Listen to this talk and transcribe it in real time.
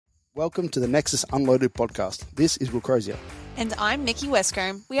Welcome to the Nexus Unloaded podcast. This is Will Crozier. And I'm Nikki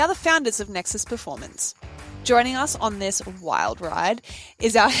Westcombe. We are the founders of Nexus Performance. Joining us on this wild ride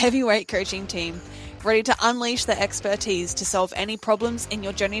is our heavyweight coaching team, ready to unleash their expertise to solve any problems in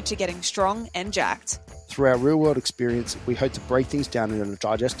your journey to getting strong and jacked. Through our real-world experience, we hope to break things down in a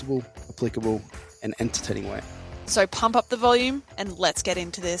digestible, applicable, and entertaining way. So pump up the volume and let's get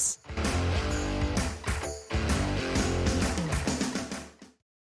into this.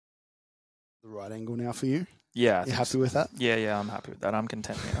 The right angle now for you? Yeah. You happy with that? Yeah, I'm happy with that. I'm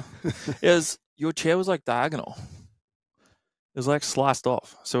content now. Your chair was like diagonal. It was like sliced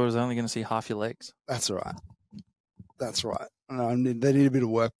off, so it was only going to see half your legs. That's all right. No, they need a bit of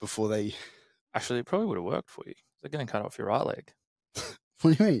work before they... Actually, it probably would have worked for you. They're going to cut off your right leg.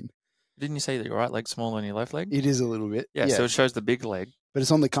 What do you mean? Didn't you say that your right leg's smaller than your left leg? It is a little bit. Yeah, so it shows the big leg. But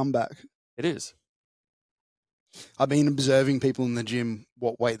it's on the comeback. It is. I've been observing people in the gym,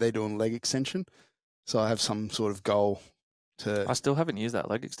 what weight they do on leg extension. So I have some sort of goal to... I still haven't used that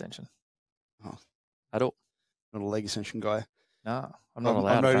leg extension. Oh. At all. Not a leg extension guy. No, I'm not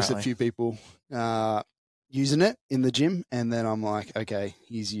allowed. I've noticed apparently. a few people using it in the gym, and then I'm like, okay,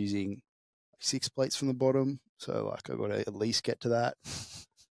 he's using 6 plates from the bottom, so like I've got to at least get to that.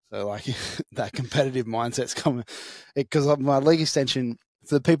 So like that competitive mindset's coming, because my leg extension,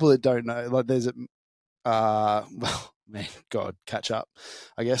 for the people that don't know, like there's well, man, God, catch up,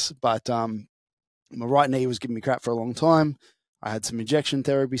 I guess. But my right knee was giving me crap for a long time. I had some injection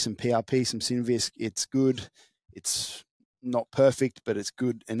therapy, some PRP, some Synvisc. It's good. It's not perfect, but it's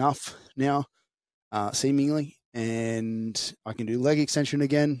good enough now, seemingly. And I can do leg extension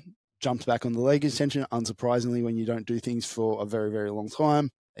again. Jumped back on the leg extension. Unsurprisingly, when you don't do things for a very, very long time,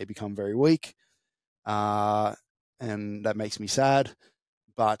 they become very weak. And that makes me sad.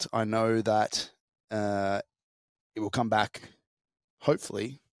 But I know that it will come back,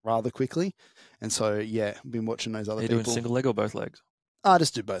 hopefully, rather quickly. And so, yeah, I've been watching those other people. Are you doing single leg or both legs? I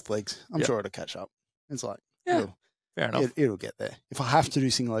just do both legs. I'm sure it'll catch up. It's like, yeah, fair enough. It'll get there. If I have to do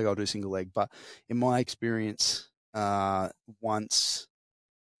single leg, I'll do single leg. But in my experience, once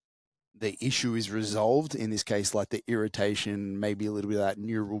the issue is resolved, in this case, like the irritation, maybe a little bit of that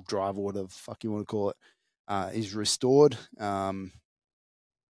neural drive or whatever the fuck you want to call it, is restored. And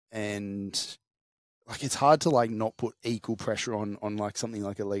like it's hard to like not put equal pressure on like something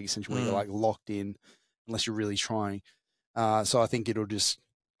like a leg extension where you're like locked in unless you're really trying. So I think it'll just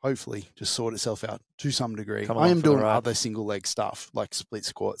hopefully just sort itself out to some degree. I am doing other single leg stuff like split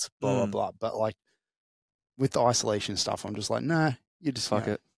squats, blah, blah, blah. But like with the isolation stuff, I'm just like, nah, you just fuck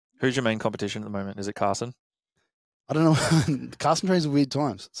it. Who's your main competition at the moment? Is it Carson? I don't know. Carson trains at weird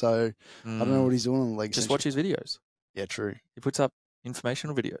times. So I don't know what he's doing on the leg extension. Just watch his videos. Yeah, true. He puts up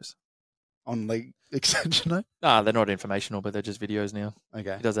informational videos. On leg extension, though? Nah, they're not informational, but they're just videos now.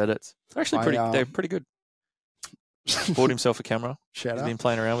 Okay. He does edits. They're actually they're pretty good. Bought himself a camera. Shout out. He's been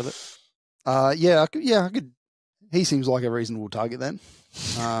playing around with it. Yeah, I could. He seems like a reasonable target then.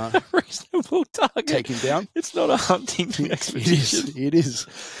 Reasonable target. Take him down. It's not a hunting expedition. It is.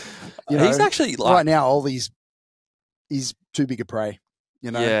 He's actually like, right now. Ollie's too big a prey.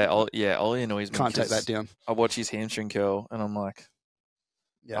 You know. Yeah. Ollie annoys me. Can't take that down. I watch his hamstring curl, and I'm like,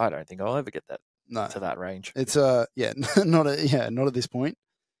 I don't think I'll ever get that to that range. It's not at this point.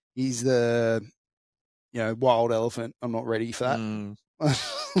 He's the wild elephant. I'm not ready for that.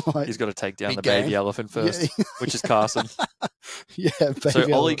 Like, he's got to take down the baby elephant first, which is Carson. Yeah.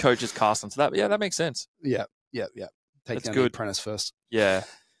 So Ollie coaches Carson. So that makes sense. Yeah. Take down the apprentice first. Yeah.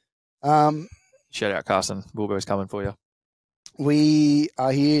 Shout out Carson. Wilbur's coming for you. We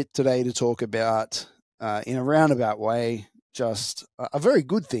are here today to talk about, in a roundabout way, just a very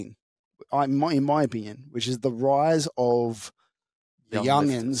good thing, in my opinion, which is the rise of the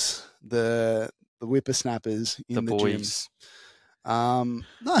youngins, the whippersnappers in the gyms. No,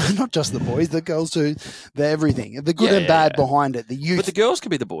 not just the boys, the girls too. They're everything. The good and bad behind it. The youth. But the girls could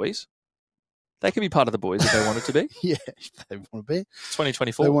be the boys. They could be part of the boys if they wanted to be. Yeah, if they want to be.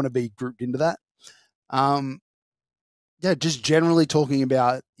 2024. They want to be grouped into that. Just generally talking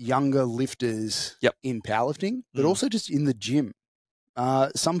about younger lifters in powerlifting, but also just in the gym.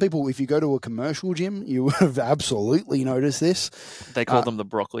 Some people, if you go to a commercial gym, you would have absolutely noticed this. They call them the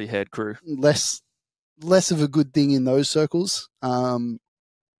broccoli head crew. Less of a good thing in those circles,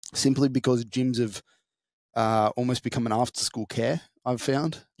 simply because gyms have almost become an after-school care, I've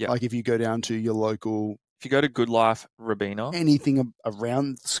found. Yep. Like if you go down to your local... If you go to Good Life Rabina... Anything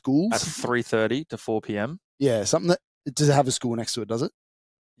around schools... At 3:30 to 4 p.m. Yeah, something that... Does it have a school next to it, does it?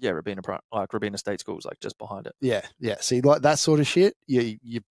 Yeah, Rabina State School is like just behind it. Yeah. See, like that sort of shit, you're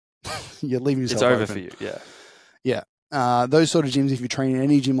leaving yourself It's over open. for you, yeah. Yeah. those sort of gyms, if you train in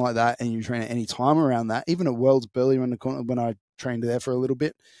any gym like that and you train at any time around that, even at World's Burley around the corner when I trained there for a little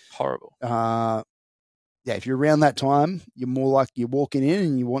bit. Horrible. Yeah, if you're around that time, you're more like you're walking in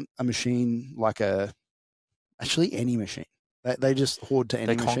and you want a machine actually any machine. They just hoard to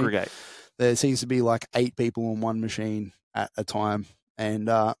any machine. They congregate. There seems to be like 8 people on one machine at a time. And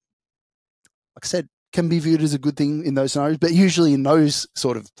like I said, can be viewed as a good thing in those scenarios, but usually in those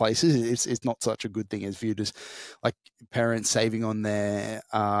sort of places, it's not such a good thing. It's viewed as like parents saving on their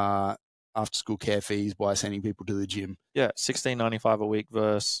after-school care fees by sending people to the gym. Yeah, $16.95 a week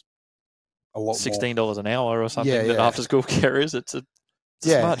versus a lot $16 more. an hour or something that yeah. after-school care is. It's a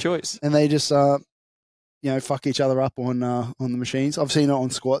smart choice. And they just fuck each other up on the machines. I've seen it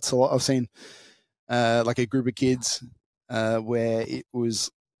on squats a lot. I've seen like a group of kids where it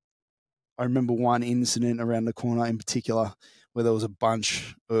was. I remember one incident around the corner in particular where there was a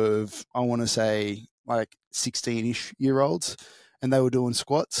bunch of, I want to say, like 16-ish year olds, and they were doing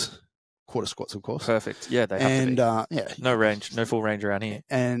squats, quarter squats, of course. Perfect. Yeah, they have to be. Yeah, No full range around here.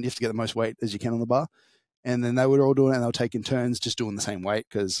 And you have to get the most weight as you can on the bar. And then they were all doing it, and they were taking turns just doing the same weight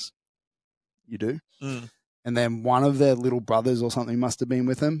because you do. Mm. And then one of their little brothers or something must have been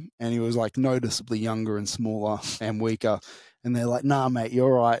with him, and he was like noticeably younger and smaller and weaker. And they're like, "Nah, mate,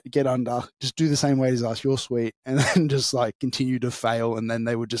 you're all right. Get under. Just do the same weight as us. You're sweet." And then just like continue to fail, and then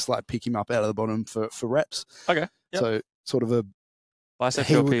they would just like pick him up out of the bottom for reps. Okay. Yep. So sort of a bicep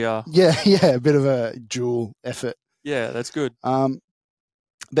curl PR. Yeah, a bit of a dual effort. Yeah, that's good. But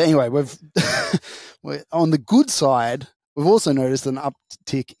anyway, we're on the good side. We've also noticed an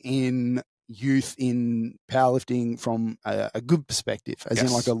uptick in youth in powerlifting from a good perspective, as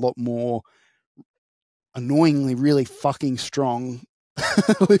in like a lot more annoyingly really fucking strong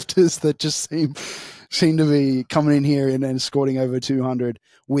lifters that just seem to be coming in here and then squatting over 200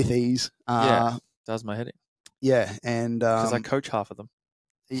 with ease. Does my head in. Yeah, and because I coach half of them.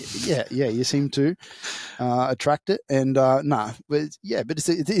 Yeah, you seem to attract it, and but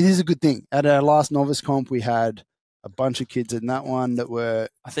it is a good thing. At our last novice comp, we had a bunch of kids in that one that were.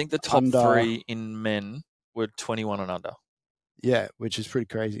 I think the top 3 in men were 21 and under. Yeah, which is pretty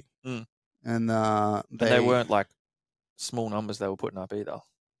crazy. Mm. And they weren't like small numbers they were putting up either.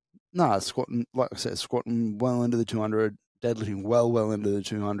 No, squatting, like I said, squatting well into the 200, deadlifting well into the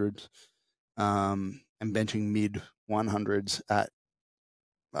 200s, and benching mid 100s at,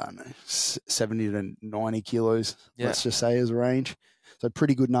 I don't know, 70 to 90 kilos, let's just say, as a range. So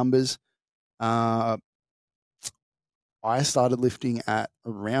pretty good numbers. I started lifting at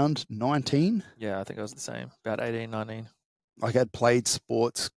around 19. Yeah, I think I was the same, about 18, 19. Like I'd played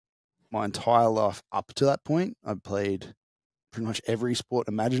sports my entire life up to that point. I played pretty much every sport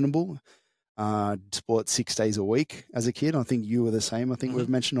imaginable. Sport 6 days a week as a kid. I think you were the same. I think we've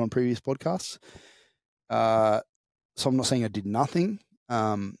mentioned on previous podcasts. So I'm not saying I did nothing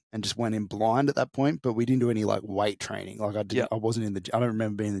and just went in blind at that point, but we didn't do any like weight training. Like I didn't. I wasn't in the. I don't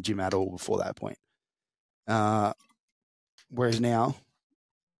remember being in the gym at all before that point. Whereas now,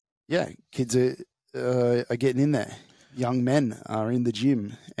 kids are getting in there. Young men are in the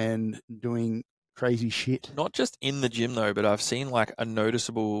gym and doing crazy shit. Not just in the gym though, but I've seen like a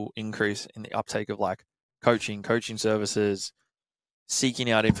noticeable increase in the uptake of like coaching services,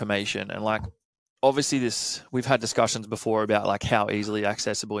 seeking out information, and like obviously we've had discussions before about like how easily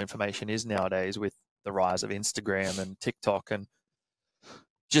accessible information is nowadays with the rise of Instagram and TikTok and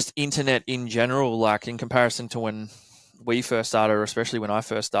just internet in general, like in comparison to when we first started, or especially when I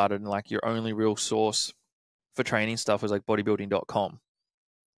first started, and like your only real source for training stuff was like bodybuilding.com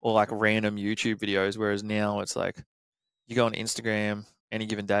or like random YouTube videos. Whereas now it's like you go on Instagram any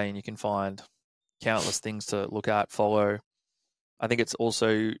given day and you can find countless things to look at, follow. I think it's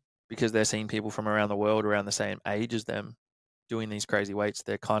also because they're seeing people from around the world around the same age as them doing these crazy weights.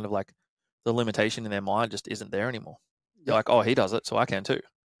 They're kind of like the limitation in their mind just isn't there anymore. They're like, oh, he does it, so I can too.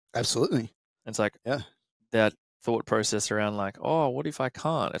 Absolutely. It's like that thought process around like, oh, what if I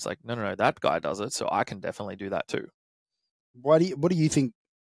can't? It's like, no, that guy does it, so I can definitely do that too. What do you think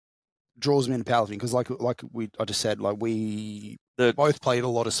draws me into powerlifting? Because I just said, like we both played a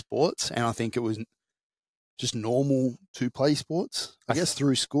lot of sports, and I think it was just normal to play sports, I guess,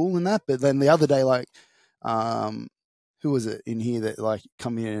 through school and that. But then the other day, like, who was it in here that like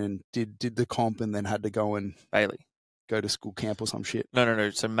come in and did the comp and then had to go and Bailey go to school camp or some shit?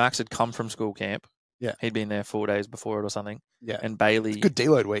 No. So Max had come from school camp. Yeah. He'd been there 4 days before it or something. Yeah. And Bailey... It's a good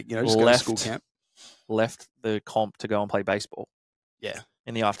deload week, just go to school camp. Left the comp to go and play baseball. Yeah.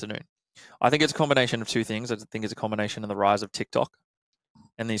 In the afternoon. I think it's a combination of two things. I think it's a combination of the rise of TikTok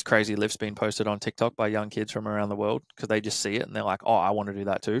and these crazy lifts being posted on TikTok by young kids from around the world because they just see it and they're like, oh, I want to do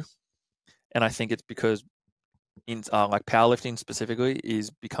that too. And I think it's because in like powerlifting specifically is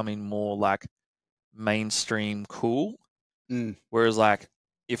becoming more like mainstream cool. Whereas like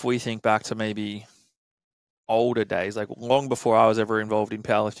if we think back to maybe older days, like long before I was ever involved in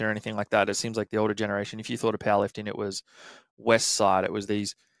powerlifting or anything like that, it seems like the older generation, if you thought of powerlifting, it was West Side. It was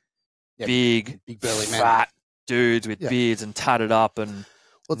these big burly fat dudes with Yeah. beards and tatted up. And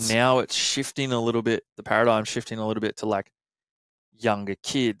now it's shifting a little bit. The paradigm's shifting a little bit to like younger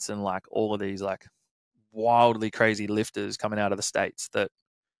kids and like all of these like wildly crazy lifters coming out of the States that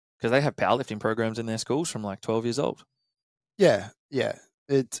because they have powerlifting programs in their schools from like 12 years old. Yeah.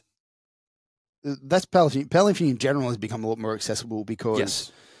 That's powerlifting. Powerlifting in general has become a lot more accessible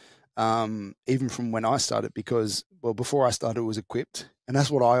because even from when I started, because before I started it was equipped, and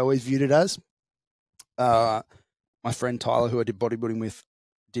that's what I always viewed it as. My friend Tyler, who I did bodybuilding with,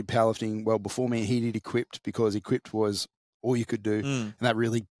 did powerlifting well before me. He did equipped because equipped was all you could do, and that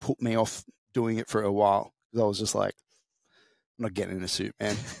really put me off doing it for a while because I was just like, I'm not getting in a suit,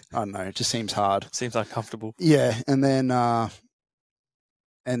 man. I don't know. It just seems hard. Seems uncomfortable. Yeah, and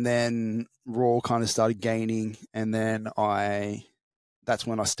then Raw kind of started gaining, and then that's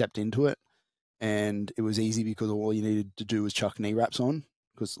when I stepped into it, and it was easy because all you needed to do was chuck knee wraps on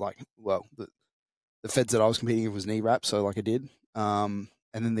because the feds that I was competing with was knee wraps, so like I did.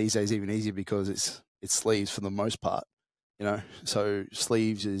 And then these days even easier because it's sleeves for the most part, So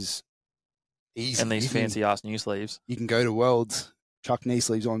sleeves is easy. And these fancy ass new sleeves. You can go to Worlds, chuck knee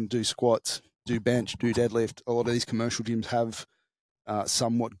sleeves on, do squats, do bench, do deadlift. A lot of these commercial gyms have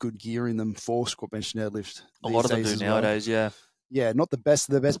somewhat good gear in them for squat, bench, and deadlift. A lot of them do nowadays, yeah. Yeah, not the best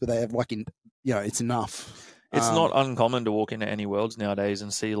of the best, but they have it's enough. It's not uncommon to walk into any Worlds nowadays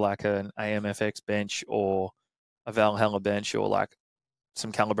and see like an AMFX bench or a Valhalla bench or like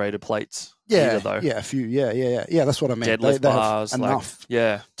some calibrated plates. Yeah, either, though. Yeah, a few. Yeah. That's what I meant. Deadlift they bars, have enough.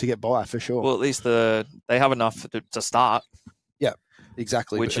 To get by for sure. Well, at least they have enough to start. Yeah,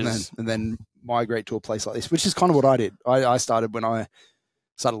 exactly. And then migrate to a place like this, which is kind of what I did. I started when I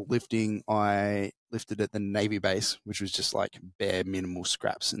started lifting. I lifted at the Navy base, which was just like bare minimal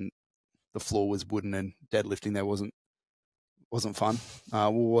scraps, and the floor was wooden, and deadlifting there wasn't fun.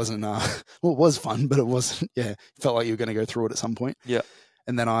 It was fun, but it wasn't. Yeah, it felt like you were going to go through it at some point. Yeah.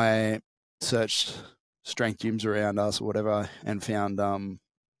 And then I searched strength gyms around us or whatever, and found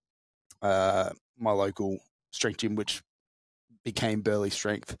my local strength gym, which became Burley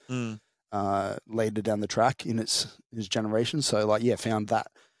Strength later down the track in its generation. So found that,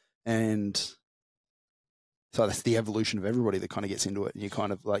 and so that's the evolution of everybody that kind of gets into it. And you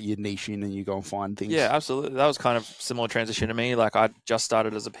kind of you niche in and you go and find things. Yeah, absolutely. That was kind of similar transition to me. Like I just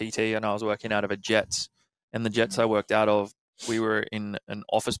started as a PT and I was working out of a Jets, and the Jets I worked out of, we were in an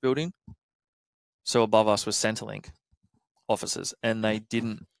office building. So above us was Centrelink offices, and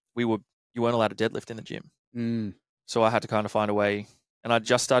you weren't allowed to deadlift in the gym. So I had to kind of find a way, and I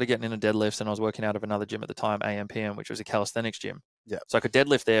just started getting into deadlifts, and I was working out of another gym at the time, AMPM, which was a calisthenics gym. Yeah. So I could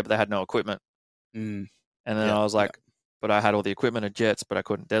deadlift there, but they had no equipment. And then I was like, but I had all the equipment at Jets, but I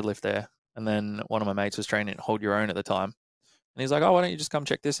couldn't deadlift there. And then one of my mates was training Hold Your Own at the time. And he's like, oh, why don't you just come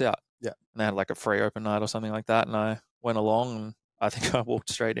check this out? Yeah. And they had like a free open night or something like that. And I went along, and I think I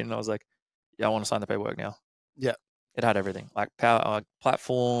walked straight in and I was like, yeah, I want to sign the paperwork now. Yeah. It had everything, like power,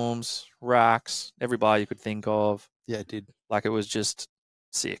 platforms, racks, every bar you could think of. Yeah, it did. Like it was just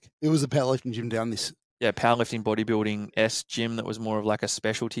sick. It was a powerlifting gym down this. Yeah, powerlifting, bodybuilding gym that was more of like a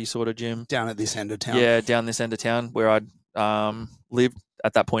specialty sort of gym. Down at this end of town. Yeah, down this end of town where I'd lived.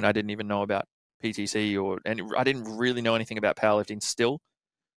 At that point, I didn't even know about PTC and I didn't really know anything about powerlifting still.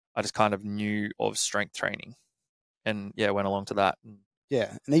 I just kind of knew of strength training, and went along to that.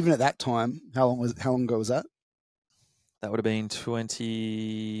 Yeah, and even at that time, how long ago was that? That would have been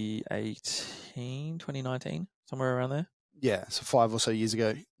 2018, 2019, somewhere around there. Yeah, so 5 or so years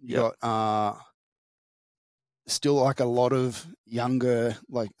ago. You got still like a lot of younger,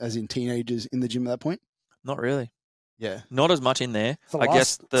 like as in teenagers in the gym at that point? Not really. Yeah. Not as much in there.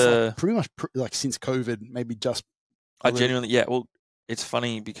 Guess pretty much like since COVID, maybe just. Well, it's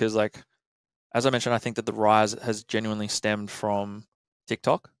funny because like, as I mentioned, I think that the rise has genuinely stemmed from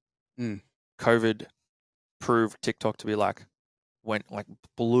TikTok. COVID proved TikTok to be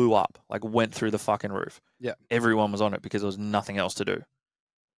blew up, went through the fucking roof. Yeah. Everyone was on it because there was nothing else to do.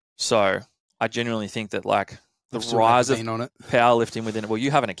 So I genuinely think that the rise of powerlifting within it. Well,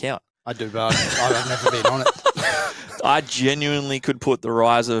 you have an account. I do, but I've never been on it. I genuinely could put the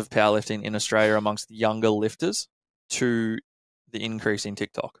rise of powerlifting in Australia amongst the younger lifters to the increase in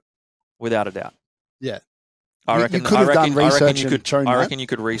TikTok, without a doubt. Yeah. I reckon you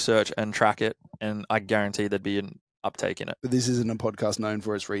could research and track it, and I guarantee there'd be uptake in it. But this isn't a podcast known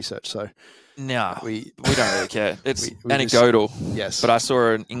for its research, so Nah, we don't really care. It's we anecdotal. Yes. But I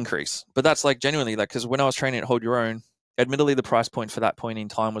saw an increase. But that's like genuinely like, because when I was training at Hold Your Own, admittedly the price point for that point in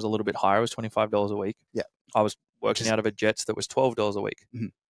time was a little bit higher. It was $25 a week. Yeah. I was working out of a Jets that was $12 a week.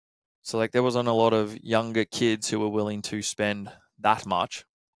 Mhm. So like there wasn't a lot of younger kids who were willing to spend that much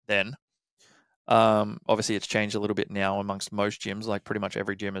then. Obviously it's changed a little bit now amongst most gyms. Like pretty much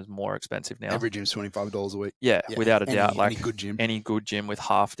every gym is more expensive now. Every gym's $25 a week. Yeah, without a doubt. Like any good gym with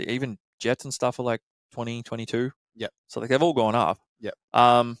half the, even Jets and stuff are like 20, 22. Yep. So like they've all gone up. Yep.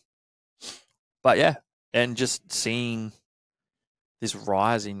 But yeah, and just seeing this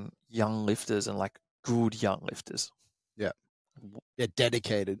rise in young lifters and like good young lifters. Yeah. Yeah,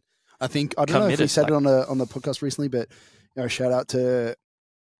 dedicated. I think I don't know if we said like, it on the podcast recently, but shout out to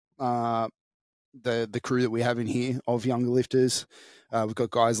the crew that we have in here of younger lifters. We've got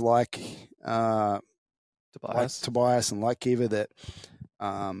guys like Tobias and like Kiva that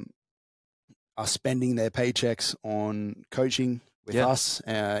are spending their paychecks on coaching with us,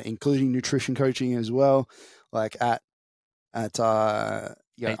 including nutrition coaching as well. Like at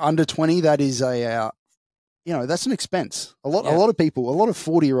under 20, that is that's an expense. A lot of people, a lot of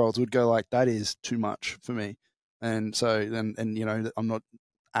 40-year-olds would go like, that is too much for me. And so, and I'm not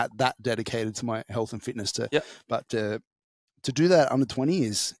at that dedicated to my health and fitness but to do that under 20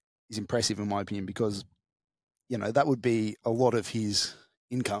 is impressive in my opinion, because, that would be a lot of his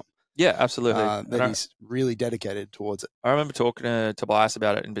income. Yeah, absolutely. That he's really dedicated towards it. I remember talking to Tobias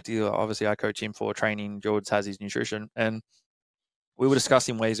about it in particular. Obviously, I coach him for training. George has his nutrition, and we were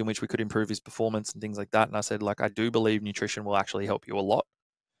discussing ways in which we could improve his performance and things like that. And I said, like, I do believe nutrition will actually help you a lot.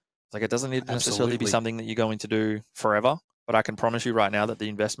 Like, it doesn't need to necessarily be something that you're going to do forever, but I can promise you right now that the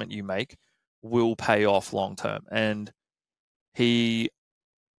investment you make will pay off long term. And he's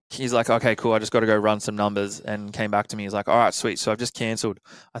like, okay, cool. I just got to go run some numbers, and came back to me. He's like, all right, sweet. So I've just canceled.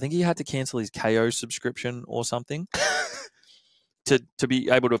 I think he had to cancel his KO subscription or something to be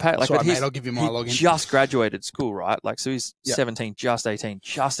able to pay. Like, sorry, mate, I'll give you my login. He just graduated school, right? Like, so he's 17, just 18,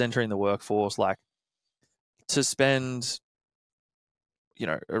 just entering the workforce. Like, to spend,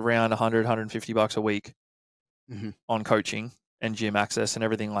 around $100-$150 a week on coaching and gym access and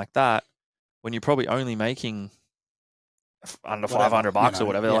everything like that, when you're probably only making under $500 or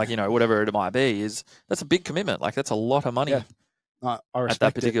whatever, whatever it might be, that's a big commitment. Like, that's a lot of money I at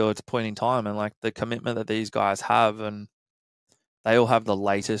that particular point in time. And like the commitment that these guys have, and they all have the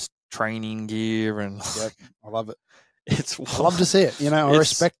latest training gear, and I love it. I love to see it. I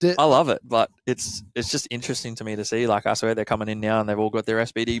respect it. I love it, but it's just interesting to me to see. Like, I swear they're coming in now, and they've all got their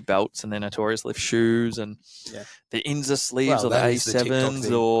SBD belts and their Notorious Lift shoes and the Inza sleeves or the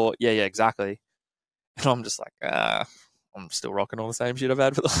A7s or exactly. And I'm just like, I'm still rocking all the same shit I've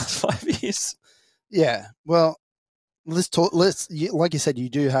had for the last 5 years. Yeah. Well, let's talk. Like you said, you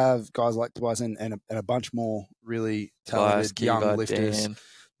do have guys like Tobias and a bunch more really talented young lifters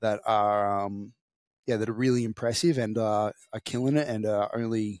that are that are really impressive and are killing it and are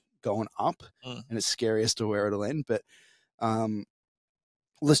only going up. And it's scary as to where it'll end. But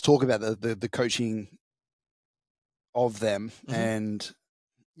let's talk about the coaching of them. And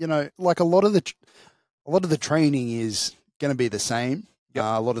like a lot of the training is going to be the same.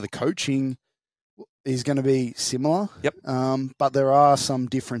 A lot of the coaching is going to be similar. But there are some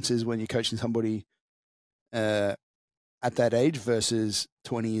differences when you're coaching somebody at that age versus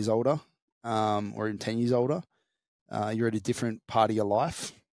 20 years older or even 10 years older. You're at a different part of your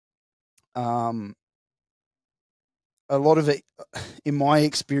life. A lot of it, in my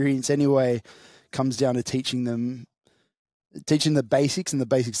experience anyway, comes down to teaching the basics, and the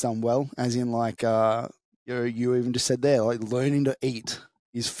basics done well, as in like you even just said there, like learning to eat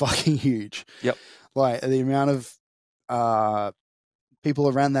is fucking huge. Like the amount of people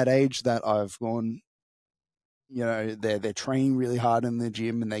around that age that I've gone, they're training really hard in the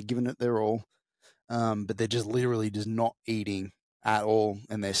gym and they're giving it their all, but they're just literally just not eating at all,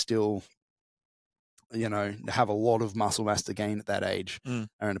 and they're still, have a lot of muscle mass to gain at that age,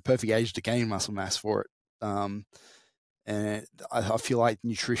 are in a perfect age to gain muscle mass for it. And I feel like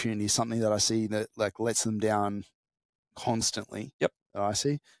nutrition is something that I see that like lets them down constantly. That I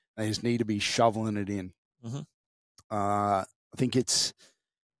see. They just need to be shoveling it in. I think it's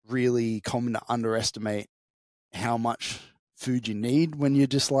really common to underestimate how much food you need when you're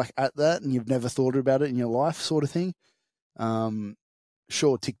just like at that and you've never thought about it in your life, sort of thing.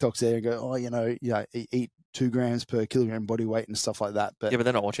 Sure, TikTok's there and go, eat 2 grams per kilogram body weight and stuff like that. But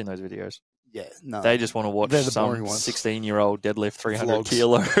they're not watching those videos. Yeah, no. They just want to watch some 16-year-old deadlift 300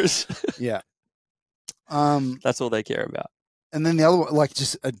 kilos. Yeah. That's all they care about. And then the other one, like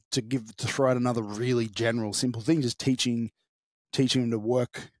just to throw out another really general, simple thing, just teaching them to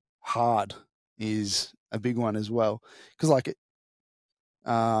work hard is a big one as well. Because like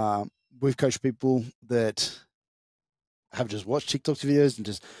we've coached people that have just watched TikTok videos and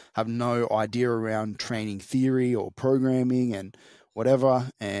just have no idea around training theory or programming and whatever,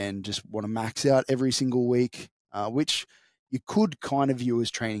 and just want to max out every single week, which you could kind of view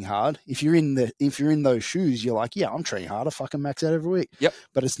as training hard. If you're in those shoes, you're like, yeah, I'm training hard. I fucking max out every week. Yep.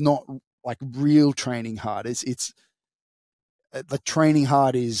 But it's not like real training hard. It's like training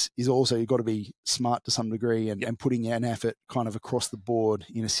hard is also, you've got to be smart to some degree and putting an effort kind of across the board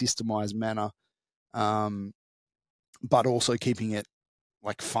in a systemized manner. But also keeping it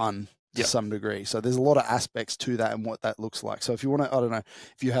like fun to some degree. So there's a lot of aspects to that and what that looks like. So if you want to, I don't know,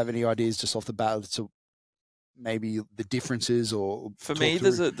 if you have any ideas just off the bat to maybe the differences or for me,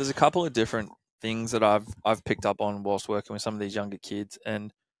 there's a couple of different things that I've picked up on whilst working with some of these younger kids.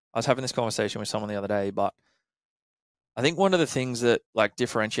 And I was having this conversation with someone the other day, but I think one of the things that like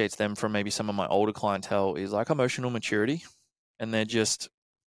differentiates them from maybe some of my older clientele is like emotional maturity and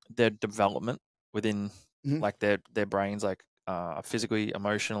their development within like their brains, like physically,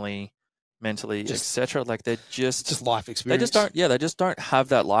 emotionally, mentally, etc. Like they're just life experience. They just don't have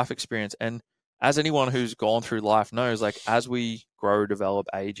that life experience. And as anyone who's gone through life knows, like as we grow, develop,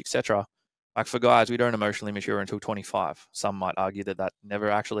 age, etc. Like for guys, we don't emotionally mature until 25. Some might argue that never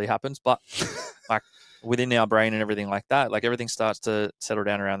actually happens, but like within our brain and everything like that, like everything starts to settle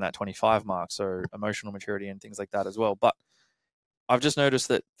down around that 25 mark. So emotional maturity and things like that as well. But I've just noticed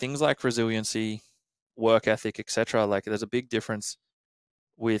that things like resiliency, work ethic, etc. Like there's a big difference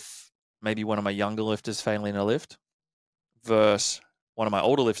with maybe one of my younger lifters failing a lift versus one of my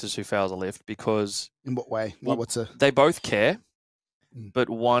older lifters who fails a lift, because in what way? They both care, but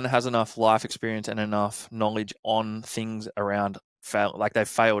one has enough life experience and enough knowledge on things around like they've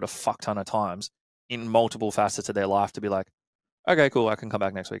failed a fuck ton of times in multiple facets of their life to be like, okay, cool, I can come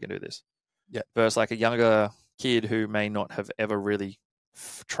back next week and do this. Yeah. Versus like a younger kid who may not have ever really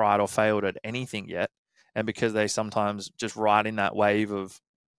tried or failed at anything yet, and because they sometimes just ride in that wave of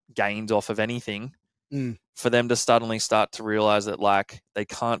gains off of anything, for them to suddenly start to realize that like they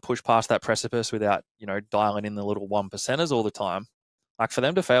can't push past that precipice without, dialing in the little 1%ers all the time. Like for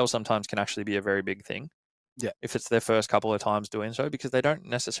them to fail sometimes can actually be a very big thing. Yeah. If it's their first couple of times doing so, because they don't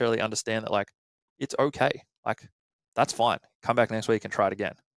necessarily understand that like it's okay. Like that's fine. Come back next week and try it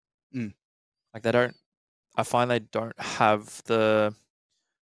again. Like I find they don't have the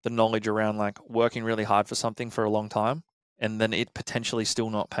knowledge around like working really hard for something for a long time and then it potentially still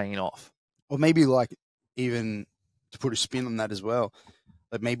not paying off. Or maybe like even to put a spin on that as well,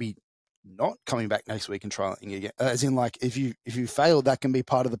 but maybe not coming back next week and trying again. As in like if you fail, that can be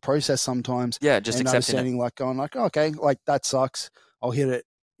part of the process sometimes. Yeah, just and accepting it. Like going like, oh, okay, like that sucks. I'll hit it,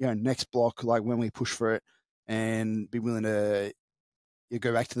 next block, like when we push for it, and be willing to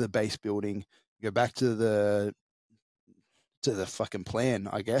go back to the base building, go back to the fucking plan,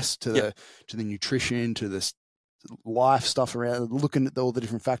 I guess, to the nutrition, to the life stuff around, looking at all the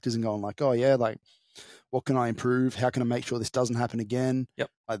different factors and going like, oh yeah, like what can I improve? How can I make sure this doesn't happen again?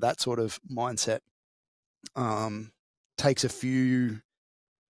 Yep. Like that sort of mindset takes a few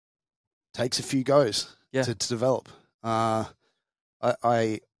goes to develop. I've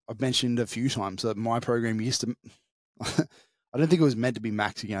mentioned a few times that my program used to, I don't think it was meant to be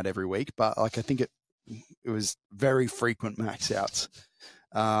maxing out every week, but like I think it was very frequent max outs.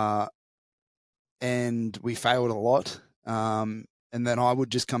 And we failed a lot. And then I would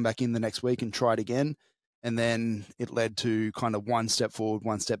just come back in the next week and try it again. And then it led to kind of one step forward,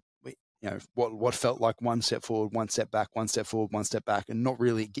 one step, what felt like one step forward, one step back, one step forward, one step back, and not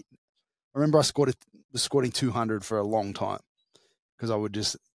really I remember I was squatting 200 for a long time because I would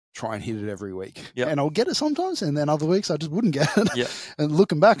just try and hit it every week. Yep. And I'll get it sometimes, and then other weeks I just wouldn't get it. Yep. And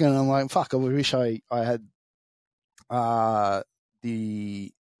looking back, and I'm like, fuck, I wish I had I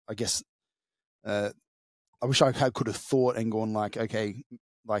wish I could have thought and gone like, okay,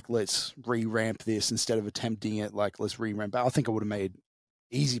 like let's re-ramp this instead of attempting it. Like let's re-ramp. I think I would have made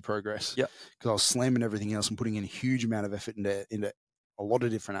easy progress. Yeah, because I was slamming everything else and putting in a huge amount of effort into a lot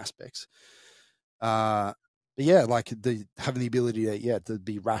of different aspects. But yeah, like having the ability to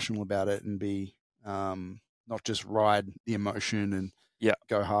be rational about it and be not just ride the emotion and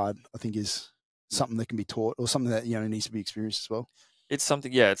go hard, I think is something that can be taught or something that needs to be experienced as well. It's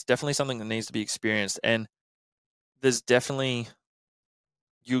something, it's definitely something that needs to be experienced. And there's definitely,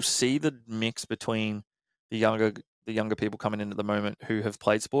 you see the mix between the younger people coming into the moment who have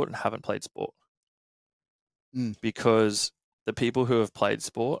played sport and haven't played sport. Because the people who have played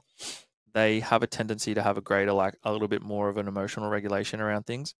sport, they have a tendency to have a greater, like a little bit more of an emotional regulation around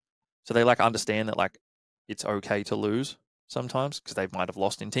things. So they like understand that like it's okay to lose sometimes because they might have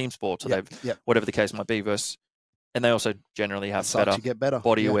lost in team sports or they've whatever the case might be. And they also generally have better you get better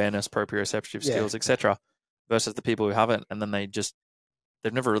body awareness, proprioceptive skills, etc. Versus the people who haven't, and then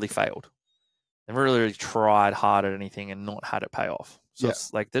they've never really failed. They've never really tried hard at anything and not had it pay off. So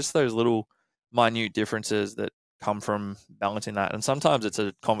it's like there's those little minute differences that come from balancing that. And sometimes it's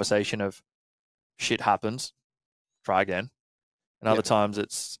a conversation of shit happens, try again. And other times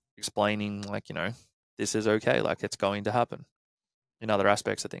it's explaining like, this is okay, like it's going to happen in other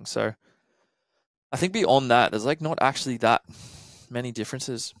aspects of things. So I think beyond that, there's like not actually that many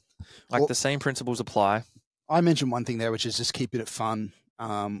differences. Like the same principles apply. I mentioned one thing there, which is just keeping it fun.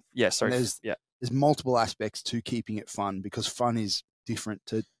 There's multiple aspects to keeping it fun because fun is different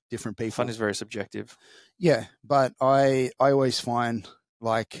to different people. Fun is very subjective. Yeah, but I always find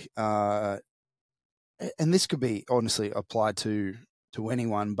like, and this could be honestly applied to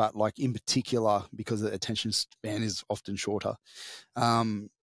anyone, but like in particular because the attention span is often shorter.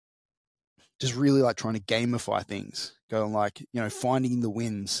 Just really like trying to gamify things, going like, finding the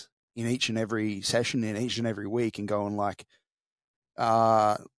wins in each and every session, in each and every week, and going like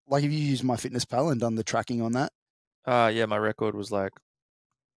if you use MyFitnessPal and done the tracking on that. Yeah, my record was like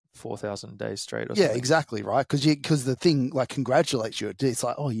 4,000 days straight or something. Yeah, exactly, right? Because the thing like congratulates you. It's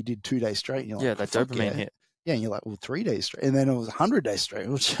like, oh, you did 2 days straight. And you're like, that dopamine hit. Yeah, and you're like, well, 3 days straight. And then it was 100 days straight.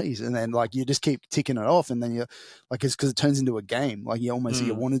 Oh, jeez. And then like you just keep ticking it off. And then you're like, it's because it turns into a game. Like you almost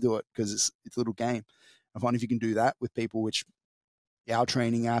you want to do it because it's a little game. I find if you can do that with people, which our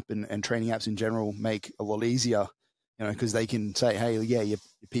training app and training apps in general make a lot easier, because they can say, hey, yeah, you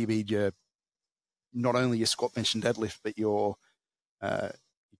PB'd your not only your squat, bench, and deadlift, but your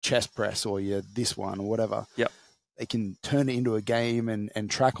chest press or your this one or whatever. Yep. They can turn it into a game and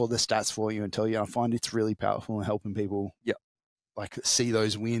track all the stats for you and tell you. I find it's really powerful in helping people like see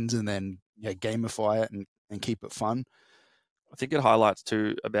those wins and then gamify it and keep it fun. I think it highlights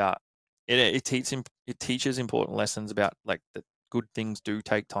too about it teaches important lessons about like that good things do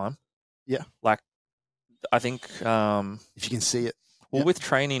take time. Yeah. Like I think if you can see it. Well, with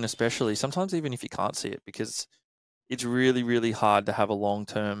training especially, sometimes even if you can't see it, because it's really, really hard to have a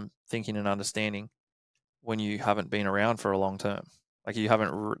long-term thinking and understanding when you haven't been around for a long term. Like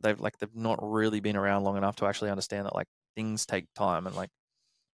they've not really been around long enough to actually understand that like things take time. And like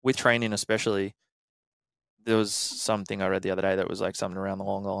with training especially, there was something I read the other day that was like something around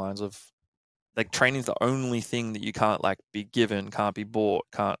along the lines of like training is the only thing that you can't like be given, can't be bought,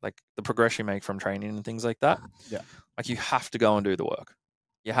 can't like the progression you make from training and things like that. Yeah. Like you have to go and do the work.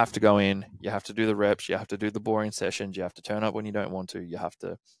 You have to go in, you have to do the reps, you have to do the boring sessions, you have to turn up when you don't want to, you have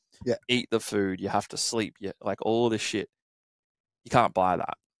to eat the food, you have to sleep, like all this shit. You can't buy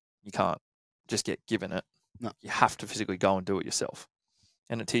that. You can't just get given it. No. You have to physically go and do it yourself.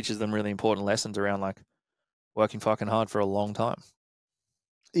 And it teaches them really important lessons around like working fucking hard for a long time.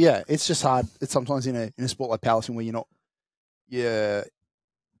 Yeah, it's just hard. It's sometimes in a sport like powerlifting where you're not,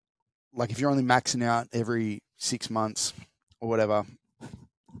 like if you're only maxing out every 6 months or whatever,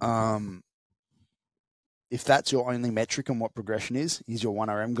 if that's your only metric on what progression is your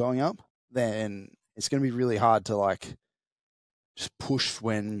 1RM going up, then it's going to be really hard to like just push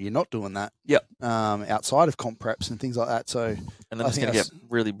when you're not doing that. Yep. Outside of comp preps and things like that. So, and then it's going to get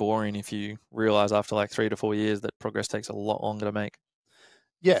really boring if you realize after like 3 to 4 years that progress takes a lot longer to make.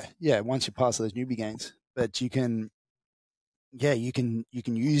 Yeah. Once you pass those newbie gains, but you can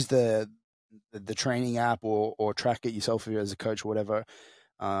use the training app or track it yourself as a coach or whatever.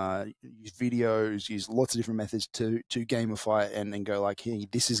 Use videos, use lots of different methods to gamify it and go like, hey,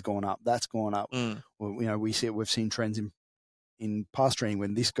 this is going up, that's going up. Well, we've seen trends in past training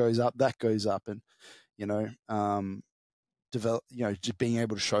when this goes up, that goes up, and develop. Just being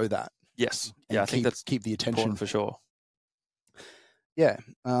able to show that. Yes, I think that's keep the attention for sure. Yeah,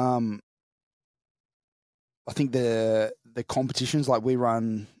 I think the competitions like we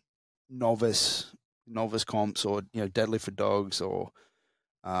run novice comps or deadlift for dogs or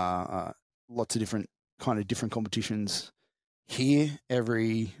lots of different competitions here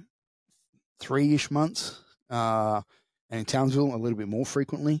every 3-ish months, and in Townsville a little bit more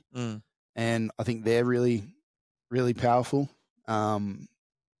frequently. And I think they're really, really powerful.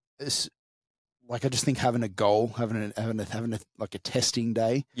 It's like I just think having a goal, having a like a testing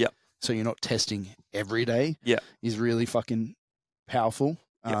day. Yep. So you're not testing every day. Yeah. Is really fucking powerful.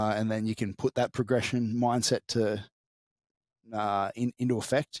 Yep. And then you can put that progression mindset to into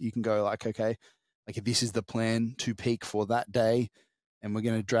effect. You can go like, okay, like if this is the plan to peak for that day, and we're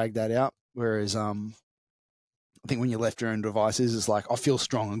going to drag that out. Whereas I think when you're left your own devices, it's like, I feel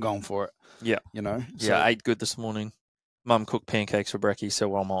strong and going for it. Yeah. You know? Yeah, I ate good this morning. Mum cooked pancakes for brekkie,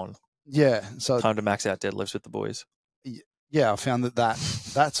 so I'm on. Yeah. So Time to max out deadlifts with the boys. yeah, I found that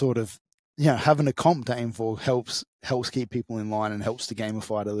sort of, having a comp to aim for helps keep people in line and helps to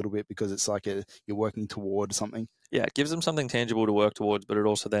gamify it a little bit, because it's like you're working toward something. Yeah, it gives them something tangible to work towards, but it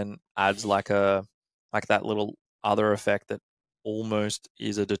also then adds like that little other effect that almost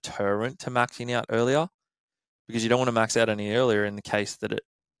is a deterrent to maxing out earlier, because you don't want to max out any earlier in the case that it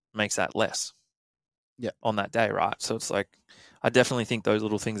makes that less. Yeah. On that day, right? So it's like, I definitely think those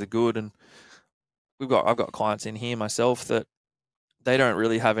little things are good, and I've got clients in here myself that they don't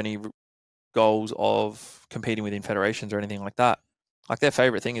really have any goals of competing within federations or anything like that. Like, their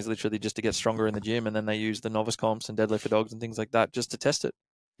favorite thing is literally just to get stronger in the gym, and then they use the novice comps and deadlift for dogs and things like that just to test it.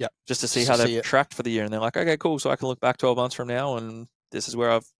 Yeah. Just to see how they've tracked for the year, and they're like, okay, cool. So I can look back 12 months from now, and this is where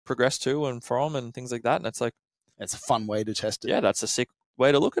I've progressed to and from, and things like that. And it's like, it's a fun way to test it. Yeah, that's a sick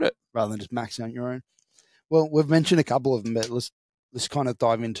way to look at it, rather than just maxing out your own. Well, we've mentioned a couple of them, but let's kind of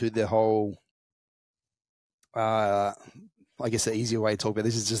dive into the whole. I guess the easier way to talk about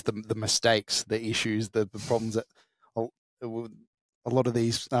this is just the mistakes, the issues, the problems that a lot of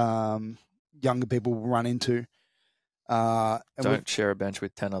these younger people run into. Don't share a bench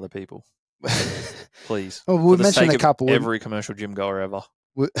with 10 other people, please. Well, we've mentioned a couple. Every commercial gym goer ever.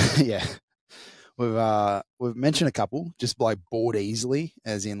 Yeah, we've mentioned a couple. Just like bored easily,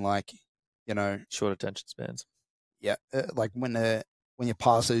 as in like, short attention spans. Yeah, like when you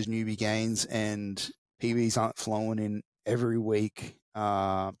pass those newbie gains and PBs aren't flowing in every week,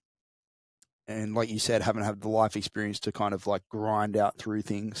 and like you said, haven't had the life experience to kind of like grind out through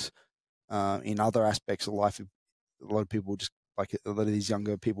things in other aspects of life. A lot of people just, like a lot of these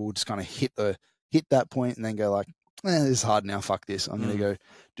younger people will just kind of hit that point and then go like, this is hard now, fuck this, I'm going to go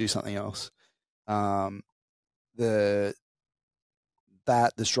do something else. The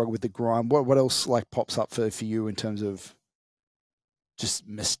struggle with the grind, what else like pops up for you in terms of just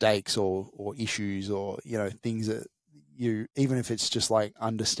mistakes or issues, or things that you, even if it's just like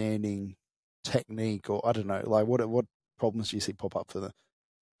understanding technique, or I don't know, like what problems do you see pop up for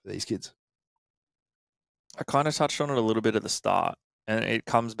these kids? I kind of touched on it a little bit at the start, and it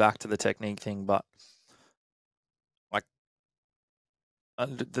comes back to the technique thing, but like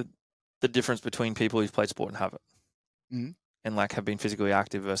the difference between people who've played sport and haven't, and like have been physically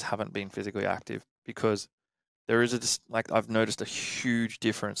active versus haven't been physically active, because there is I've noticed a huge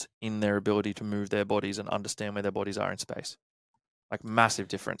difference in their ability to move their bodies and understand where their bodies are in space. Like, massive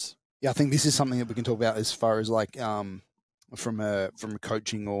difference. Yeah, I think this is something that we can talk about as far as like from a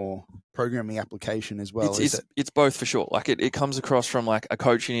coaching or programming application as well. It's both for sure. Like it comes across from like a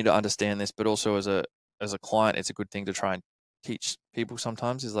coach, you need to understand this, but also as a client, it's a good thing to try and teach people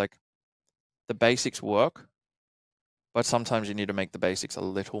sometimes, is like the basics work, but sometimes you need to make the basics a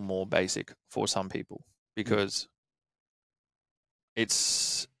little more basic for some people, because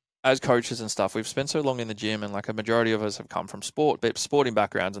it's, as coaches and stuff, we've spent so long in the gym, and like a majority of us have come from sporting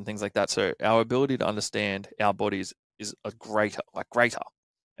backgrounds and things like that. So our ability to understand our bodies is greater.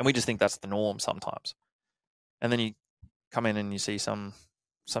 And we just think that's the norm sometimes. And then you come in and you see some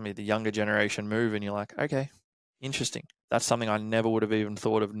of the younger generation move, and you're like, okay, interesting. That's something I never would have even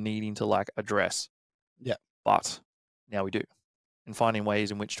thought of needing to like address. Yeah. But now we do. And finding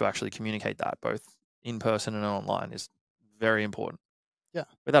ways in which to actually communicate that, both in person and online, is very important. Yeah.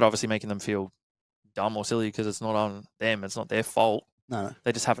 Without obviously making them feel dumb or silly, because it's not on them. It's not their fault. No.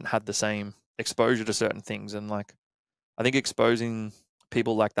 They just haven't had the same exposure to certain things. And like, I think exposing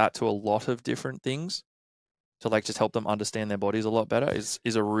people like that to a lot of different things to like just help them understand their bodies a lot better is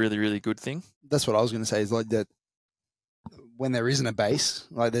a really, really good thing. That's what I was going to say, is like that when there isn't a base,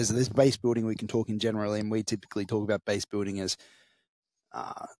 like there's this base building, we can talk in general, and we typically talk about base building as,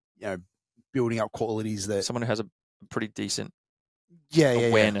 building up qualities that someone who has a pretty decent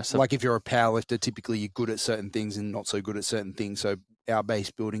awareness. Like if you're a powerlifter, typically you're good at certain things and not so good at certain things. So our base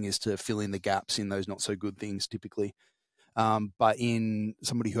building is to fill in the gaps in those not so good things typically. But in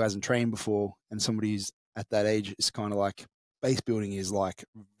somebody who hasn't trained before and somebody who's at that age, it's kind of like base building is like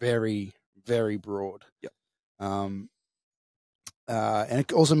very, very broad. Yep. And it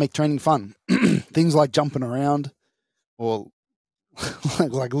can also make training fun. Things like jumping around, or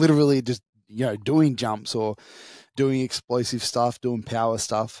like literally just, doing jumps or doing explosive stuff, doing power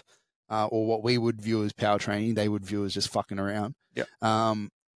stuff, or what we would view as power training, they would view as just fucking around. Yeah.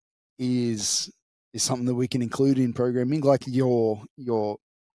 Is something that we can include in programming, like your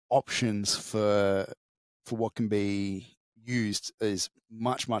options for what can be used is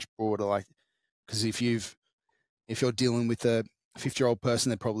much, much broader. Like, because if you're dealing with a 50-year-old person,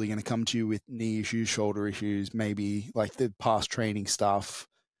 they're probably going to come to you with knee issues, shoulder issues, maybe like the past training stuff,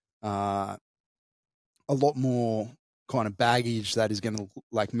 a lot more kind of baggage that is going to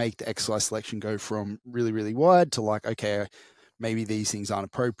like make the exercise selection go from really, really wide to like, okay, maybe these things aren't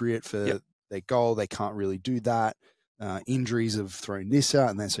appropriate for their goal. They can't really do that. Injuries have thrown this out,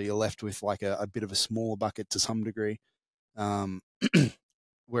 and then so you're left with like a bit of a smaller bucket to some degree.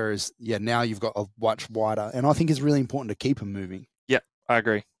 Whereas, now you've got a much wider, and I think it's really important to keep them moving. Yeah, I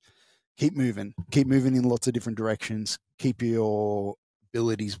agree. Keep moving in lots of different directions. Keep your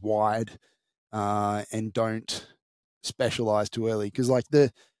abilities wide, and don't specialize too early. Because like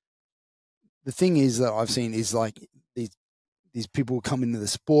the thing is that I've seen is like these people will come into the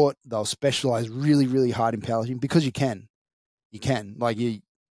sport, they'll specialize really, really hard in powerlifting because you can like you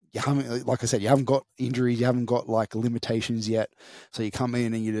haven't, like I said, you haven't got injuries, you haven't got like limitations yet. So you come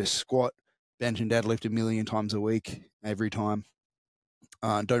in and you just squat, bench and deadlift 1,000,000 times a week, every time.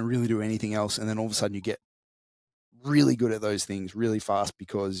 Don't really do anything else. And then all of a sudden you get really good at those things really fast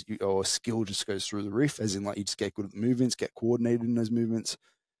because your skill just goes through the roof, as in like you just get good at the movements, get coordinated in those movements.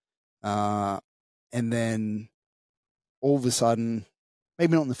 And then all of a sudden,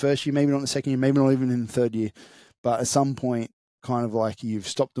 maybe not in the first year, maybe not in the second year, maybe not even in the third year, but at some point, kind of like you've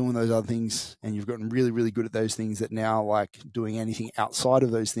stopped doing those other things and you've gotten really, really good at those things that now like doing anything outside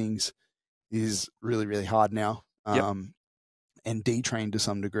of those things is really, really hard now. And detrained to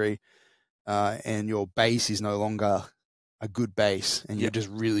some degree. And your base is no longer a good base and you're just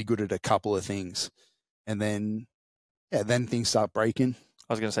really good at a couple of things. And then, then things start breaking.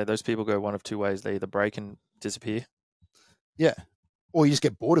 I was going to say, those people go one of two ways. They either break and disappear. Yeah. Or you just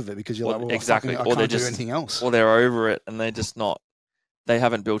get bored of it because you're like, well, exactly. I can't do anything else. Or they're over it and they're just not, they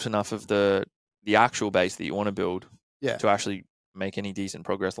haven't built enough of the actual base that you want to build to actually make any decent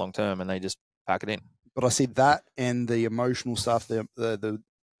progress long term, and they just pack it in. But I see that and the emotional stuff, the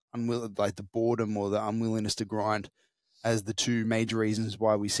like the boredom or the unwillingness to grind as the two major reasons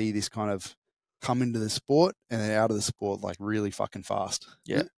why we see this kind of come into the sport and then out of the sport like really fucking fast.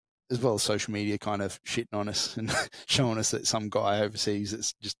 Yeah. As well as social media kind of shitting on us and showing us that some guy overseas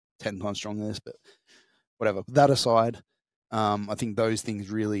is just 10 times stronger than us, but whatever. That aside, I think those things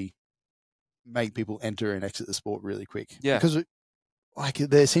really make people enter and exit the sport really quick. Yeah. Because like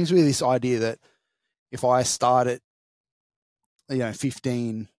there seems to be this idea that if I start at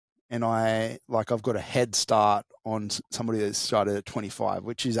 15 and I've got a head start on somebody that started at 25,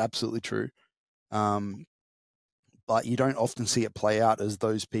 which is absolutely true. But you don't often see it play out as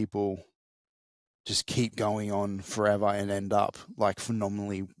those people just keep going on forever and end up like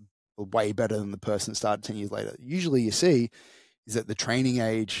phenomenally way better than the person that started 10 years later. Usually you see is that the training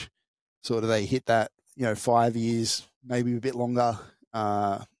age, sort of they hit that, 5 years, maybe a bit longer,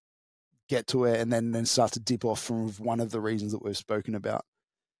 get to it and then start to dip off from one of the reasons that we've spoken about.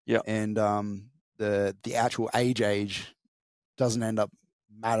 Yeah. And the actual age doesn't end up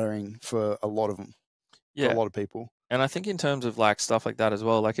mattering for a lot of them. Yeah. For a lot of people. And I think in terms of like stuff like that as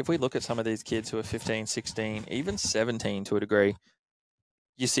well, like if we look at some of these kids who are 15, 16, even 17 to a degree,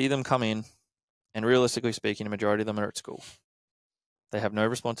 you see them come in and realistically speaking, a majority of them are at school. They have no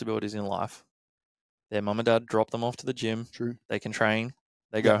responsibilities in life. Their mum and dad drop them off to the gym. True. They can train.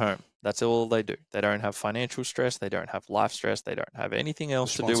 They go home. That's all they do. They don't have financial stress. They don't have life stress. They don't have anything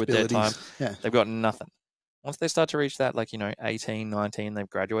else to do with their time. Yeah. They've got nothing. Once they start to reach that, 18, 19, they've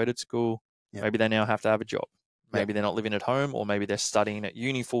graduated school. Yeah. Maybe they now have to have a job. Maybe they're not living at home, or maybe they're studying at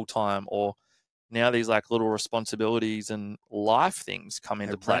uni full time, or now these like little responsibilities and life things come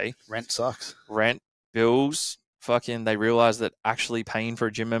into play. Rent sucks. Rent, bills, they realize that actually paying for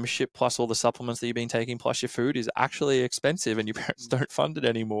a gym membership plus all the supplements that you've been taking plus your food is actually expensive and your parents don't fund it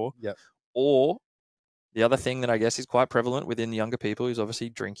anymore. Yep. Or the other thing that I guess is quite prevalent within younger people is obviously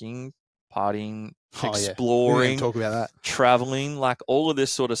drinking, partying, exploring, talk about that. Traveling, like all of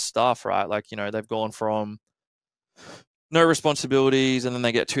this sort of stuff, right? They've gone from no responsibilities and then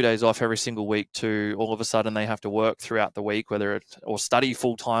they get 2 days off every single week to all of a sudden they have to work throughout the week, or study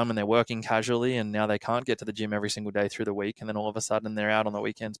full time and they're working casually, and now they can't get to the gym every single day through the week, and then all of a sudden they're out on the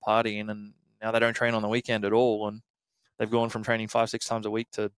weekends partying, and now they don't train on the weekend at all, and they've gone from training 5-6 times a week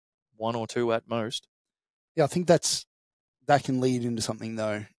to 1 or 2 at most. Yeah, I think that can lead into something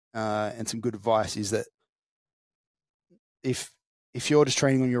though, and some good advice is that if you're just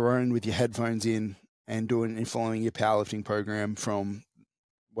training on your own with your headphones in and following your powerlifting program from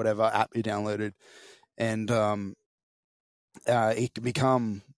whatever app you downloaded, and it can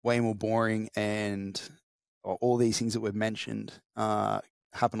become way more boring, and all these things that we've mentioned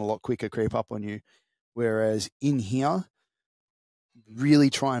happen a lot quicker, creep up on you. Whereas in here, really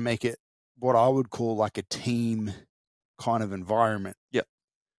try and make it what I would call like a team kind of environment. Yep.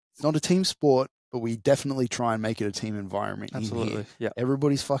 It's not a team sport, but we definitely try and make it a team environment. Absolutely. In here. Yeah.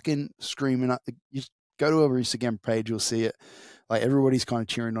 Everybody's fucking screaming. You go to our Instagram page, you'll see it. Like everybody's kind of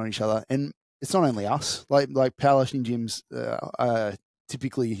cheering on each other, and it's not only us. Like powerlifting gyms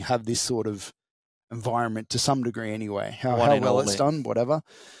typically have this sort of environment to some degree, anyway. How well it's done, whatever.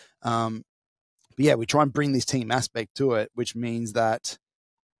 But yeah, we try and bring this team aspect to it, which means that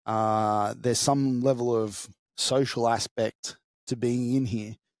there's some level of social aspect to being in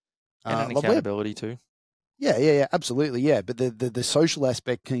here. And an accountability too. Yeah, absolutely, yeah. But the social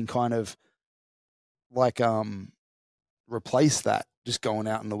aspect can kind of like replace that, just going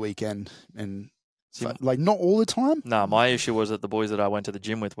out on the weekend and like not all the time. No, my issue was that the boys that I went to the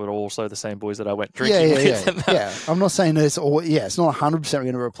gym with were also the same boys that I went drinking with. Yeah. I'm not saying that it's all. Yeah, it's not 100%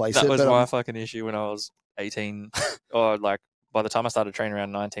 going to replace it. That was my fucking issue when I was 18, or like by the time I started training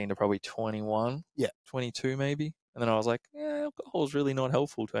around 19 to probably 21, 22 maybe, and then I was like, yeah, alcohol is really not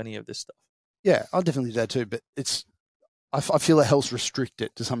helpful to any of this stuff. Yeah, I'll definitely do that too, but I feel it helps restrict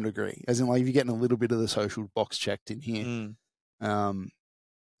it to some degree, as in like if you're getting a little bit of the social box checked in here,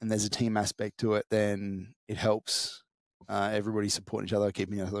 and there's a team aspect to it, then it helps everybody supporting each other,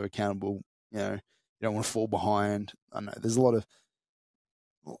 keeping each other accountable. You know, you don't want to fall behind. I know there's a lot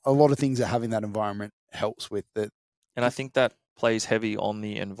of things that having that environment helps with that. And I think that plays heavy on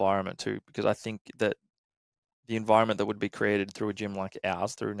the environment too, because I think that the environment that would be created through a gym like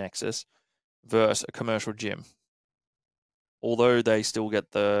ours, through Nexus, versus a commercial gym, although they still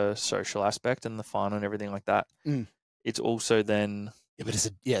get the social aspect and the fun and everything like that, it's also then... Yeah, but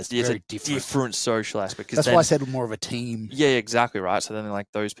it's very different social aspect. That's why I said more of a team. Yeah, exactly right. So then like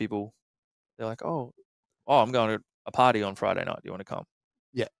those people, they're like, oh, I'm going to a party on Friday night. Do you want to come?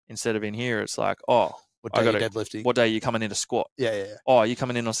 Yeah. Instead of in here, it's like, what day are you deadlifting? What day are you coming in to squat? Yeah. Oh, are you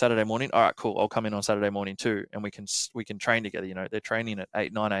coming in on Saturday morning? All right, cool. I'll come in on Saturday morning too, and we can train together. You know, they're training at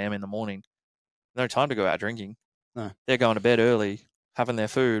 8, 9 a.m. in the morning. No time to go out drinking. No. They're going to bed early, having their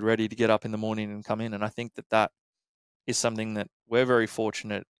food, ready to get up in the morning and come in. And I think that is something that we're very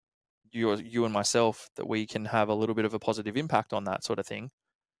fortunate, you and myself, that we can have a little bit of a positive impact on that sort of thing.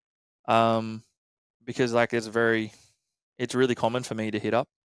 Because like it's really common for me to hit up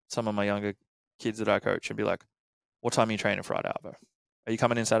some of my younger kids that I coach and be like, what time are you training Friday, Arvo? Are you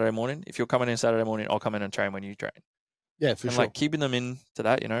coming in Saturday morning? If you're coming in Saturday morning, I'll come in and train when you train. Yeah, for and sure. Like keeping them into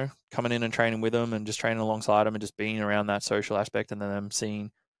that, you know, coming in and training with them and just training alongside them and just being around that social aspect, and then them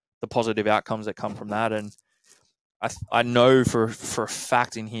seeing the positive outcomes that come from that. And I know for a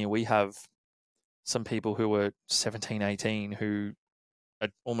fact in here we have some people who are 17, 18 who are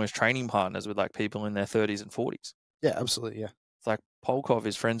almost training partners with like people in their 30s and 40s. Yeah, absolutely, yeah. It's like Polkov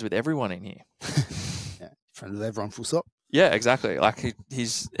is friends with everyone in here. Yeah, friends with everyone, full stop. Yeah, exactly. Like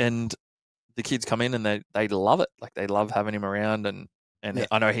he's, and the kids come in and they love it. Like they love having him around, and yeah.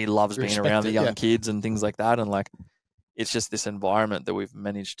 I know he loves being around the young kids and things like that. And like, it's just this environment that we've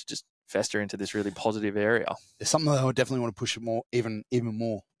managed to just fester into this really positive area. There's something that I would definitely want to push more, even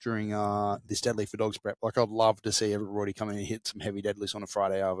more during this Deadlift for Dogs prep. Like I'd love to see everybody come in and hit some heavy deadlifts on a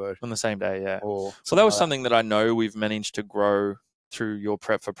Friday, Arvo. On the same day, yeah. So that was something that I know we've managed to grow through your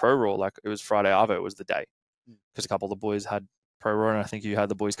prep for Pro Raw. Like it was Friday, Arvo was the day. Because a couple of the boys had Pro Raw, and I think you had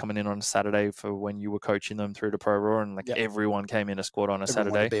the boys coming in on a Saturday for when you were coaching them through to Pro Raw, and like everyone came in a squad on a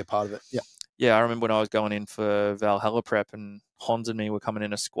Saturday. Be a part of it. Yeah. Yeah, I remember when I was going in for Valhalla prep, and Hans and me were coming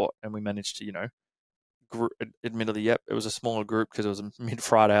in a squat, and we managed to, you know, admittedly, it was a smaller group because it was a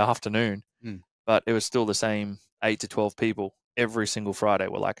mid-Friday afternoon, but it was still the same 8 to 12 people every single Friday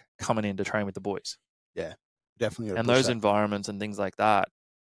were like coming in to train with the boys. Yeah, definitely. And those environments and things like that,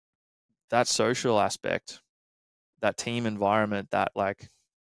 that social aspect, that team environment, that like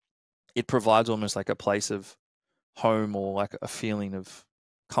it provides almost like a place of home or like a feeling of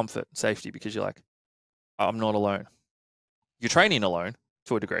comfort and safety, because you're like, I'm not alone. You're training alone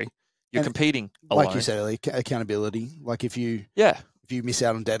to a degree. You're competing alone. Like you said earlier, accountability. Like if you miss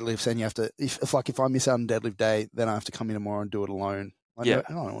out on deadlifts, and you have to, if I miss out on deadlift day, then I have to come in tomorrow and do it alone. I don't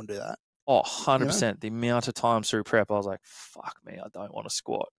want to do that. Oh, 100%. You know? The amount of times through prep, I was like, fuck me, I don't want to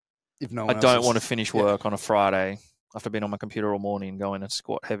squat. If no one I don't want to finish work on a Friday after being on my computer all morning, going and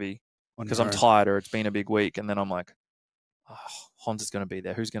squat heavy because I'm tired or it's been a big week. And then I'm like, Hans is going to be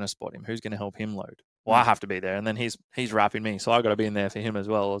there. Who's going to spot him? Who's going to help him load? Well, I have to be there. And then he's wrapping me, so I got to be in there for him as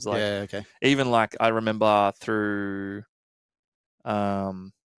well. It was like, even like I remember through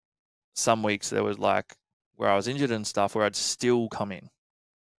some weeks there was like where I was injured and stuff where I'd still come in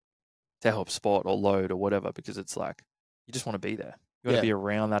to help spot or load or whatever, because it's like you just want to be there. You want to be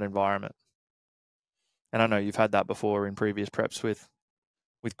around that environment. And I know you've had that before in previous preps with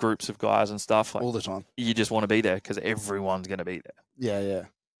with groups of guys and stuff. Like, all the time. you just want to be there because everyone's going to be there.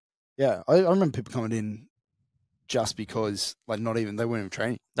 Yeah. I remember people coming in just because, like, they weren't even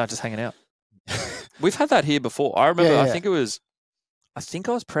training. Not just hanging out. We've had that here before. I remember, Yeah. I think I was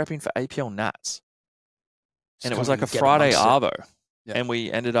prepping for APL Nats. And it was like a Get Friday amongst it. Arvo. Yeah. And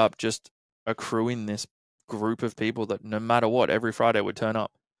we ended up just accruing this group of people that no matter what, every Friday would turn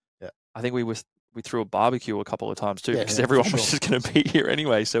up. Yeah. I think we threw a barbecue a couple of times too, because for everyone was sure. just going to be here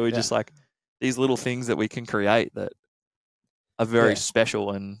anyway. So we just like these little things that we can create that are very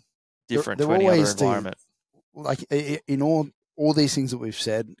special and different They're to any other always environment. Like, in all these things that we've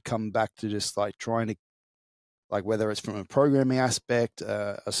said, come back to just like trying to, like, whether it's from a programming aspect,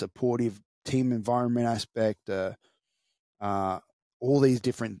 a supportive team environment aspect, all these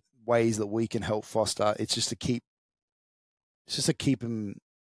different ways that we can help foster. It's just to keep them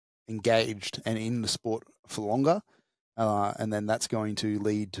engaged and in the sport for longer, and then that's going to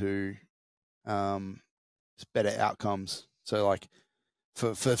lead to better outcomes. So, like,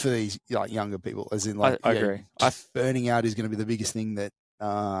 for these, like, younger people, as in, like, I agree. Burning out is going to be the biggest thing that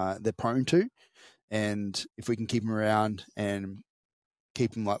they're prone to, and if we can keep them around and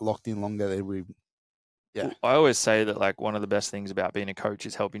keep them, like, locked in longer, then we. Yeah. I always say that, like, one of the best things about being a coach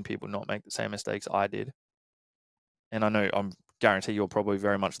is helping people not make the same mistakes I did. And I know, guarantee you're probably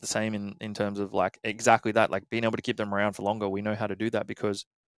very much the same in terms of, like, exactly that, like, being able to keep them around for longer. We know how to do that because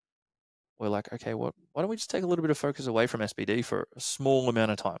we're like, okay, why don't we just take a little bit of focus away from SBD for a small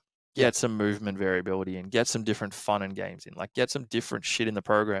amount of time? Get some movement variability in, get some different fun and games in, like, get some different shit in the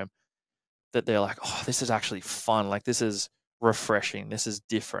program that they're like, oh, this is actually fun. Like, this is refreshing. This is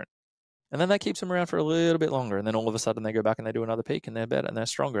different. And then that keeps them around for a little bit longer. And then all of a sudden they go back and they do another peak and they're better and they're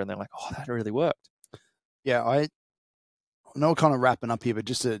stronger. And they're like, oh, that really worked. Yeah, I know we're kind of wrapping up here, but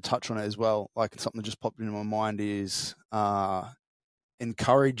just to touch on it as well, like, something that just popped into my mind is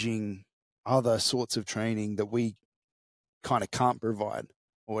encouraging other sorts of training that we kind of can't provide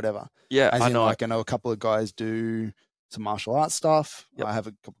or whatever. Yeah, As I in, know. like, I know a couple of guys do some martial arts stuff. Yep. I have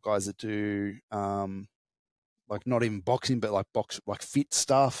a couple of guys that do like, not even boxing, but like fit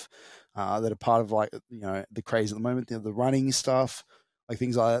stuff that are part of, like, the craze at the moment, the running stuff, like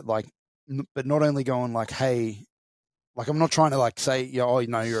things like that. Like, but not only going like, hey, like, I'm not trying to, like, say, you're a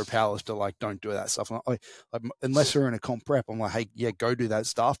powerlifter, like, don't do that stuff. Like, unless we're in a comp prep, I'm like, hey, yeah, go do that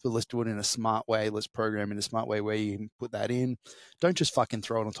stuff, but let's do it in a smart way. Let's program in a smart way where you can put that in. Don't just fucking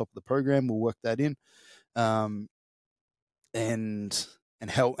throw it on top of the program. We'll work that in. And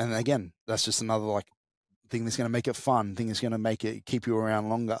help. And again, that's just another, like, thing that's going to make it fun, thing that's going to make it keep you around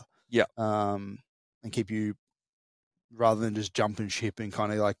longer. Yeah. And keep you, rather than just jumping ship and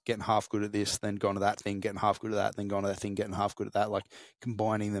kind of, like, getting half good at this, then going to that thing, getting half good at that, then going to that thing, getting half good at that, like,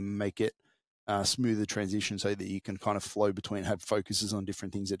 combining them, make it smoother transition so that you can kind of flow between, have focuses on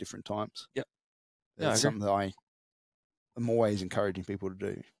different things at different times. Yep. That's something that I am always encouraging people to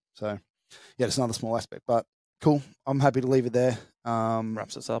do. So, yeah, it's another small aspect, but cool. I'm happy to leave it there.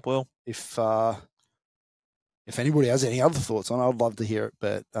 Wraps us up well. If anybody has any other thoughts on it, I'd love to hear it.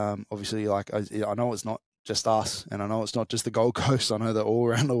 But obviously, like, I know it's not just us, and I know it's not just the Gold Coast. I know that all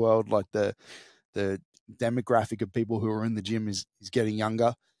around the world, like, the demographic of people who are in the gym is getting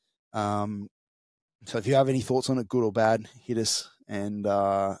younger. So if you have any thoughts on it, good or bad, hit us, and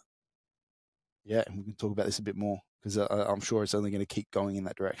we can talk about this a bit more, because I'm sure it's only going to keep going in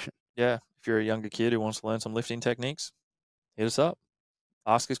that direction. Yeah, if you're a younger kid who wants to learn some lifting techniques, hit us up.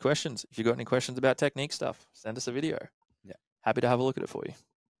 Ask us questions. If you've got any questions about technique stuff, send us a video. Yeah. Happy to have a look at it for you.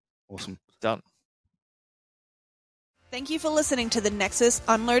 Awesome. Done. Thank you for listening to the Nexus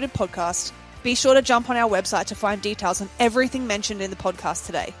Unloaded podcast. Be sure to jump on our website to find details on everything mentioned in the podcast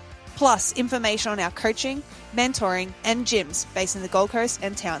today, plus information on our coaching, mentoring, and gyms based in the Gold Coast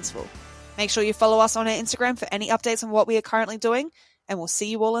and Townsville. Make sure you follow us on our Instagram for any updates on what we are currently doing, and we'll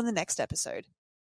see you all in the next episode.